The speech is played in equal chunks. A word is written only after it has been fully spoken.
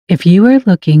If you are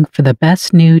looking for the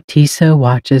best new Tissot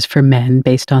watches for men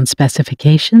based on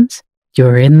specifications,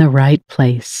 you're in the right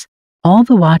place. All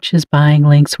the watches buying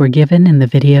links were given in the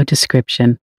video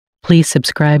description. Please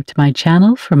subscribe to my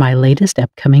channel for my latest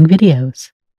upcoming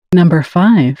videos. Number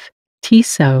 5.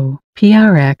 Tissot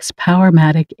PRX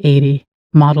Powermatic 80,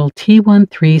 model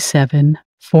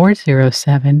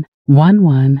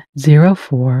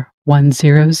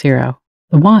T137-407-1104-100.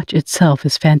 The watch itself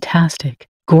is fantastic.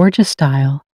 Gorgeous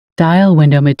style. Dial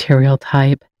window material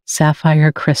type,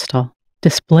 sapphire crystal.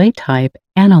 Display type,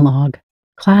 analog.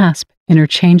 Clasp,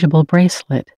 interchangeable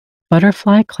bracelet.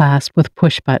 Butterfly clasp with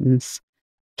push buttons.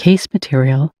 Case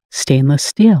material, stainless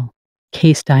steel.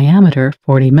 Case diameter,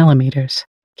 40 millimeters.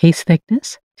 Case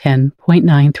thickness,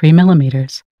 10.93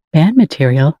 millimeters. Band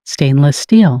material, stainless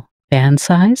steel. Band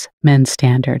size, men's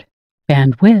standard.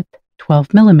 Band width,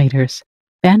 12 millimeters.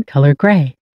 Band color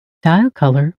gray. Dial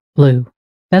color, blue.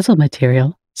 Bezel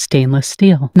material, stainless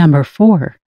steel. Number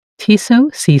 4.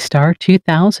 Tissot Seastar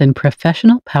 2000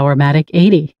 Professional Powermatic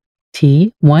 80,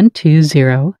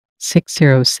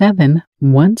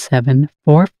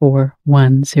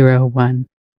 T120-607-1744-101.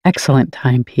 Excellent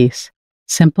timepiece.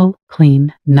 Simple,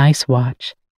 clean, nice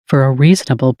watch for a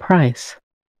reasonable price.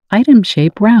 Item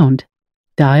shape round.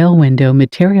 Dial window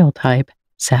material type,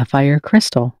 sapphire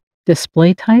crystal.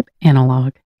 Display type,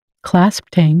 analog. Clasp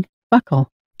ting, buckle.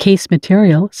 Case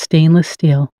material, stainless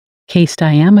steel. Case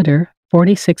diameter,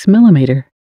 46 millimeter.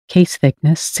 Case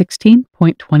thickness,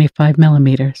 16.25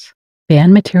 millimeters.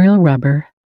 Band material, rubber.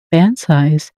 Band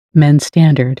size, men's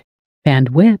standard. Band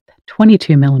width,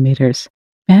 22 millimeters.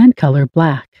 Band color,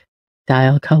 black.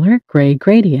 Dial color, gray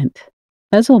gradient.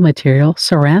 Bezel material,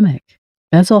 ceramic.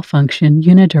 Bezel function,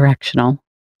 unidirectional.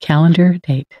 Calendar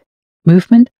date.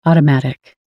 Movement,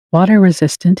 automatic. Water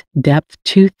resistant, depth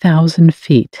 2,000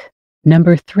 feet.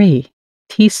 Number 3.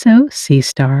 Tissot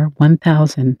Seastar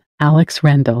 1000, Alex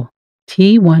Rendell,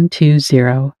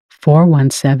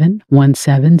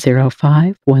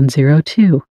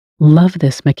 T120-417-1705-102. Love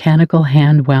this mechanical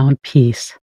hand-wound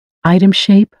piece. Item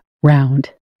shape,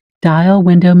 round. Dial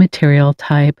window material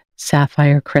type,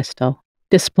 sapphire crystal.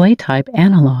 Display type,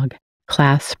 analog.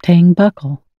 Clasp ting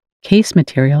buckle. Case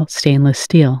material, stainless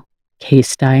steel.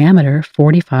 Case diameter,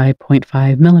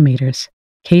 45.5 millimeters.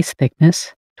 Case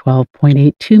thickness,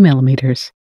 12.82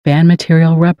 millimeters. Band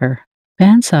material, rubber.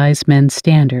 Band size, men's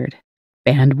standard.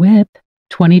 Band width,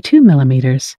 22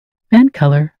 millimeters. Band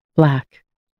color, black.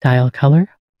 Dial color,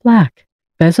 black.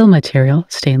 Bezel material,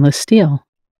 stainless steel.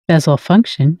 Bezel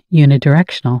function,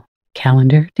 unidirectional.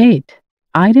 Calendar date.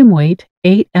 Item weight,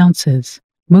 8 ounces.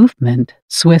 Movement,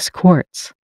 Swiss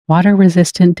quartz. Water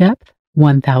resistant depth,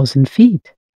 1,000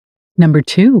 feet. Number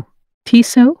 2.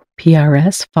 Tissot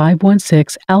PRS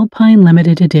 516 Alpine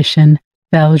Limited Edition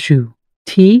Valjoux,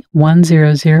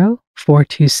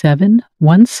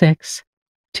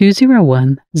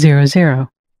 T100-427-16-20100.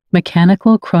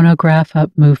 Mechanical chronograph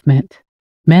up movement.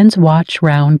 Men's watch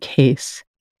round case.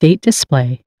 Date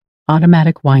display.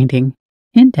 Automatic winding.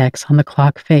 Index on the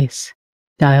clock face.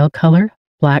 Dial color,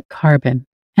 black carbon.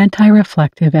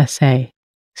 Anti-reflective SA.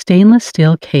 Stainless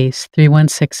steel case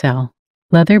 316L.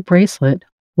 Leather bracelet,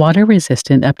 water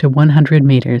resistant up to 100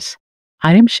 meters.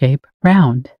 Item shape,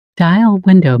 round. Dial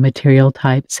window material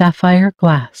type, sapphire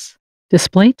glass.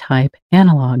 Display type,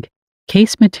 analog.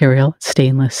 Case material,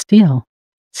 stainless steel.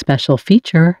 Special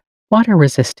feature, water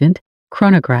resistant,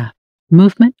 chronograph.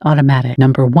 Movement automatic.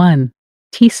 Number 1.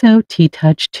 Tissot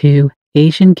T-Touch 2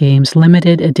 Asian Games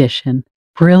Limited Edition.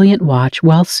 Brilliant watch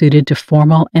well suited to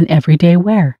formal and everyday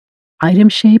wear. Item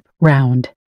shape, round.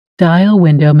 Dial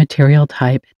window material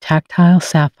type, tactile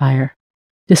sapphire.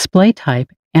 Display type,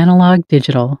 analog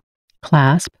digital.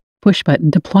 Clasp, push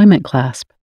button deployment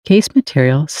clasp. Case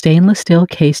material, stainless steel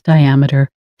case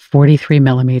diameter, 43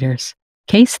 millimeters.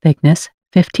 Case thickness,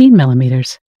 15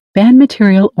 millimeters. Band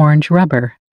material, orange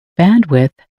rubber. Band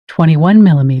width, 21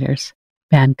 millimeters.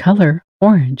 Band color,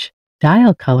 orange.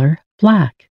 Dial color,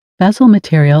 black. Bezel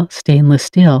material, stainless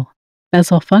steel.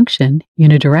 Bezel function,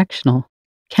 unidirectional.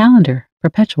 Calendar,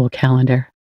 perpetual calendar.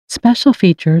 Special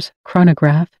features,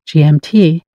 chronograph,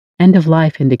 GMT,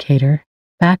 end-of-life indicator,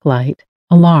 backlight,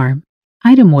 alarm.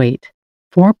 Item weight,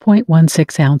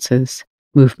 4.16 ounces.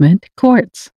 Movement,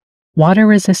 quartz. Water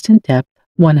resistant depth,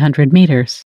 100 meters.